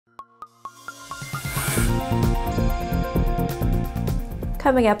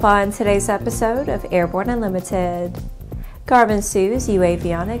Coming up on today's episode of Airborne Unlimited, Garmin sues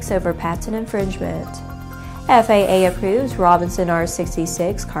uAvionix over patent infringement. FAA approves Robinson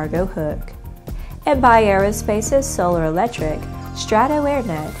R66 cargo hook. And by Aerospace's solar electric,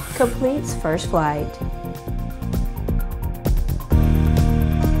 StratoAirNet completes first flight.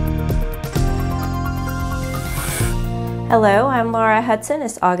 Hello, I'm Laura Hudson.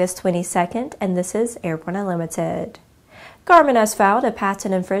 It's August 22nd, and this is Airborne Unlimited. Garmin has filed a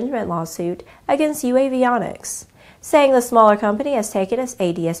patent infringement lawsuit against uAvionix, saying the smaller company has taken its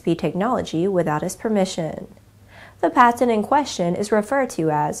ADS-B technology without its permission. The patent in question is referred to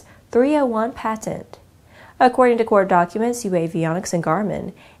as 301 patent. According to court documents, uAvionix and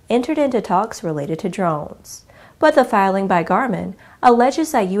Garmin entered into talks related to drones, but the filing by Garmin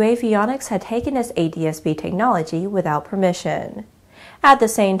alleges that uAvionix had taken its ADS-B technology without permission. At the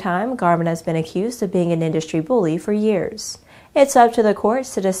same time, Garmin has been accused of being an industry bully for years. It's up to the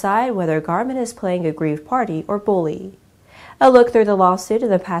courts to decide whether Garmin is playing aggrieved party or bully. A look through the lawsuit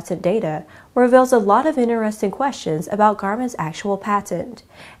and the patent data reveals a lot of interesting questions about Garmin's actual patent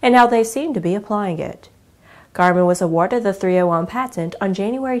and how they seem to be applying it. Garmin was awarded the 301 patent on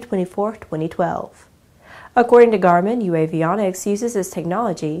January 24, 2012. According to Garmin, uAvionix uses its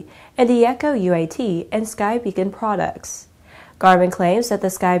technology in the Echo UAT and Sky Beacon products. Garmin claims that the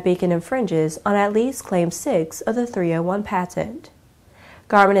Sky Beacon infringes on at least Claim 6 of the 301 patent.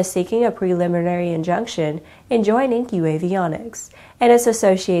 Garmin is seeking a preliminary injunction enjoining uAvionix and its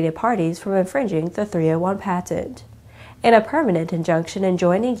associated parties from infringing the 301 patent, and a permanent injunction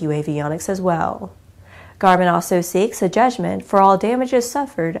enjoining uAvionix as well. Garmin also seeks a judgment for all damages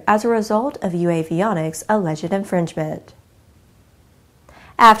suffered as a result of uAvionix's alleged infringement.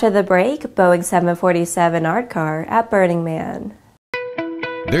 After the break, Boeing 747 art car at Burning Man.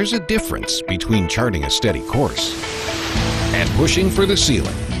 There's a difference between charting a steady course and pushing for the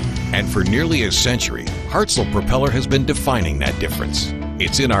ceiling. And for nearly a century, Hartzell Propeller has been defining that difference.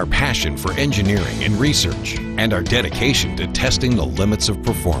 It's in our passion for engineering and research and our dedication to testing the limits of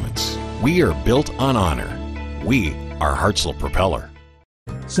performance. We are built on honor. We are Hartzell Propeller.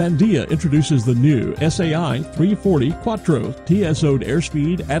 Sandia introduces the new SAI 340 Quattro TSO'd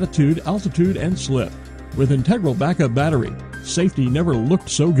airspeed, attitude, altitude, and slip. With integral backup battery, safety never looked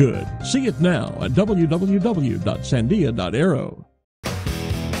so good. See it now at www.sandia.aero.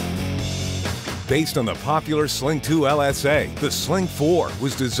 Based on the popular Sling 2 LSA, the Sling 4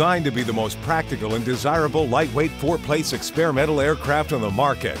 was designed to be the most practical and desirable lightweight four-place experimental aircraft on the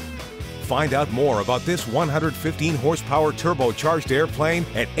market. Find out more about this 115 horsepower turbocharged airplane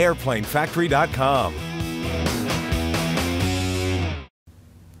at airplanefactory.com.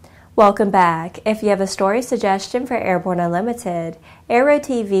 Welcome back. If you have a story suggestion for Airborne Unlimited,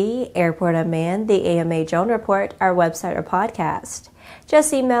 Aero-TV, Airport Unmanned, the AMA Drone Report, our website or podcast,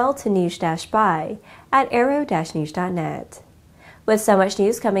 just email to news-by@aero-news.net. With so much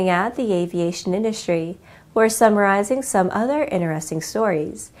news coming out of the aviation industry, we're summarizing some other interesting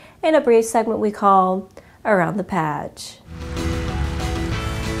stories in a brief segment we call Around the Patch.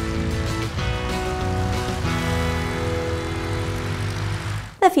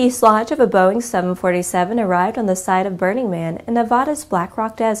 The fuselage of a Boeing 747 arrived on the site of Burning Man in Nevada's Black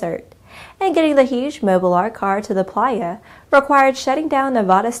Rock Desert, and getting the huge mobile art car to the playa required shutting down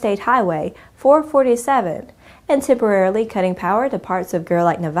Nevada State Highway 447 and temporarily cutting power to parts of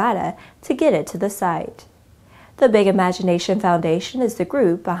Gerlach, Nevada to get it to the site. The Big Imagination Foundation is the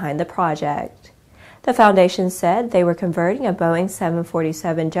group behind the project. The foundation said they were converting a Boeing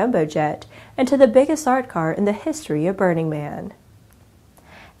 747 jumbo jet into the biggest art car in the history of Burning Man.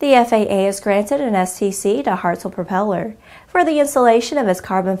 The FAA has granted an STC to Hartzell Propeller for the installation of its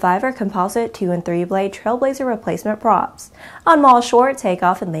carbon fiber composite 2 and 3 blade Trailblazer replacement props on Maule short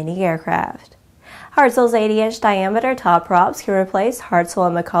takeoff and landing aircraft. Hartzell's 80-inch diameter top props can replace Hartzell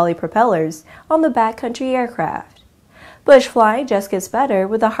and Maule propellers on the backcountry aircraft. Bush flying just gets better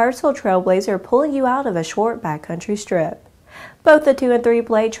with the Hartzell Trailblazer pulling you out of a short backcountry strip. Both the 2 and 3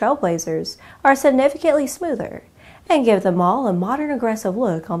 blade Trailblazers are significantly smoother and give them all a modern aggressive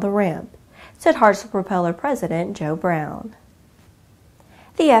look on the ramp, said Hartzell Propeller President Joe Brown.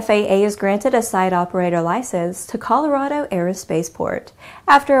 The FAA has granted a site operator license to Colorado Aerospace Port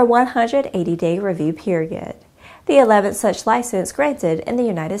after a 180-day review period, the 11th such license granted in the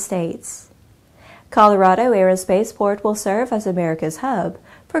United States. Colorado Aerospace Port will serve as America's hub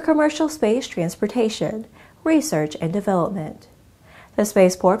for commercial space transportation, research, and development. The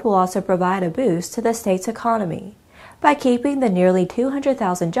spaceport will also provide a boost to the state's economy by keeping the nearly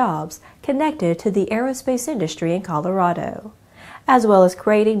 200,000 jobs connected to the aerospace industry in Colorado, as well as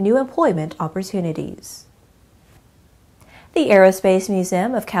creating new employment opportunities. The Aerospace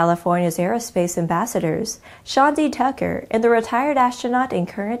Museum of California's Aerospace ambassadors, Sean D. Tucker and the retired astronaut and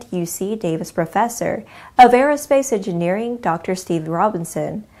current UC Davis professor of aerospace engineering, Dr. Steve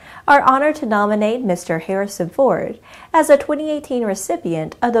Robinson, are honored to nominate Mr. Harrison Ford as a 2018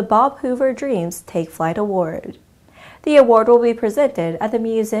 recipient of the Bob Hoover Dreams Take Flight Award. The award will be presented at the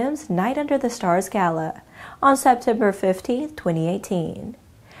museum's Night Under the Stars Gala on September 15, 2018.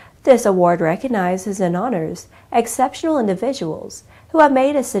 This award recognizes and honors exceptional individuals who have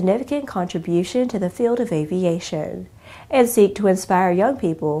made a significant contribution to the field of aviation and seek to inspire young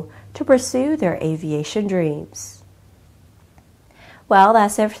people to pursue their aviation dreams. Well,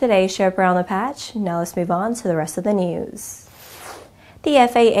 that's it for today's show Around the Patch. Now let's move on to the rest of the news. The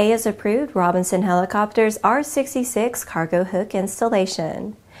FAA has approved Robinson Helicopter's R66 cargo hook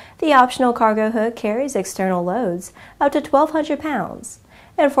installation. The optional cargo hook carries external loads up to 1,200 pounds.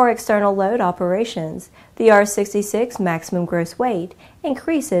 And for external load operations, the R66 maximum gross weight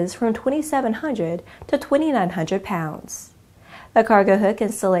increases from 2,700 to 2,900 pounds. The cargo hook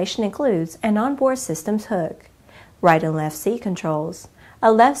installation includes an onboard systems hook, right and left seat controls,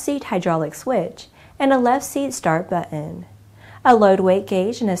 a left seat hydraulic switch, and a left seat start button. A load weight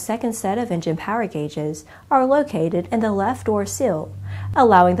gauge and a second set of engine power gauges are located in the left door sill,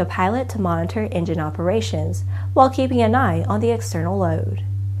 allowing the pilot to monitor engine operations while keeping an eye on the external load.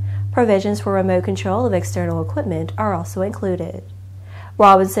 Provisions for remote control of external equipment are also included.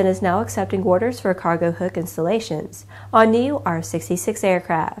 Robinson is now accepting orders for cargo hook installations on new R66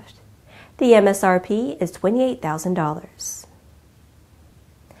 aircraft. The MSRP is $28,000.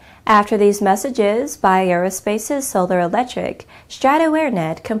 After these messages, by Aerospace's Solar Electric,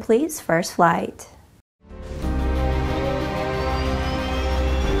 StratoAirNet completes first flight.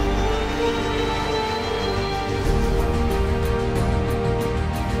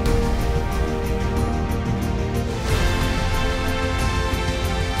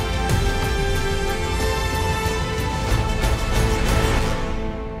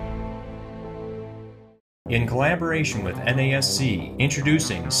 In collaboration with NASC,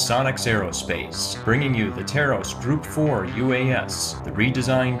 introducing Sonex Aerospace, bringing you the Taros Group 4 UAS, the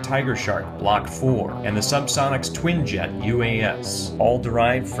redesigned Tiger Shark Block 4, and the Subsonics Twin Jet UAS, all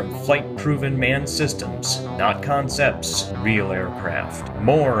derived from flight-proven manned systems, not concepts, real aircraft.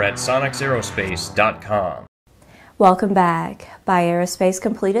 More at SonexAerospace.com. Welcome back. By Aerospace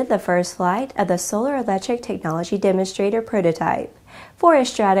completed the first flight of the Solar Electric Technology Demonstrator prototype for a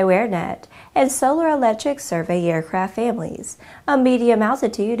StratoAirNet and Solar Electric Survey aircraft families of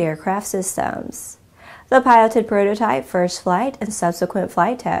medium-altitude aircraft systems. The piloted prototype first flight and subsequent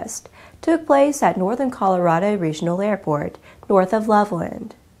flight test took place at Northern Colorado Regional Airport, north of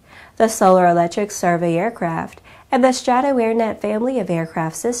Loveland. The Solar Electric Survey aircraft and the StratoAirNet family of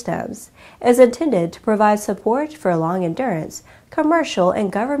aircraft systems is intended to provide support for long-endurance commercial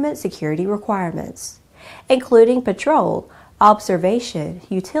and government security requirements, including patrol, observation,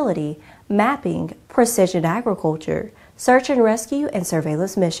 utility, mapping, precision agriculture, search and rescue, and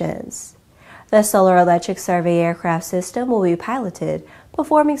surveillance missions. The Solar Electric Survey aircraft system will be piloted,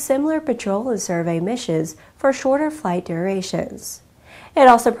 performing similar patrol and survey missions for shorter flight durations. It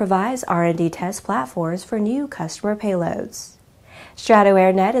also provides R&D test platforms for new customer payloads.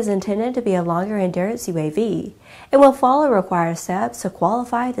 StratoAirNet is intended to be a longer endurance UAV and will follow required steps to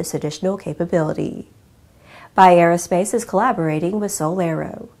qualify this additional capability. By Aerospace is collaborating with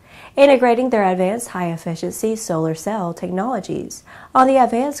SolAero, integrating their advanced high-efficiency solar cell technologies on the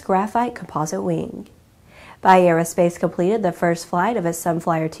advanced graphite composite wing. By Aerospace completed the first flight of its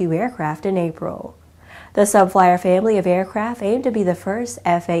Sunflyer 2 aircraft in April. The Sunflyer family of aircraft aim to be the first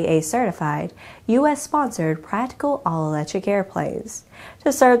FAA-certified, U.S.-sponsored practical all-electric airplanes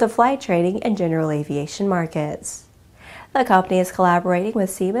to serve the flight training and general aviation markets. The company is collaborating with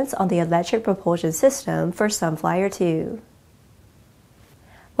Siemens on the electric propulsion system for Sunflyer 2.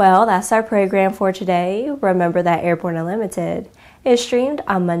 Well, that's our program for today. Remember that Airborne Unlimited is streamed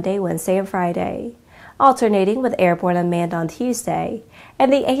on Monday, Wednesday, and Friday, alternating with Airborne Unmanned on Tuesday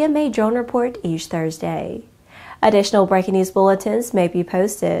and the AMA Drone Report each Thursday. Additional breaking news bulletins may be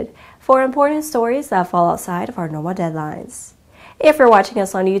posted for important stories that fall outside of our normal deadlines. If you're watching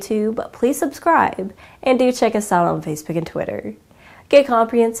us on YouTube, please subscribe and do check us out on Facebook and Twitter. Get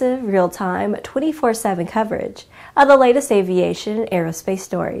comprehensive, real-time, 24/7 coverage of the latest aviation and aerospace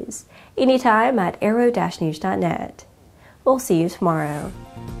stories anytime at aero-news.net. We'll see you tomorrow.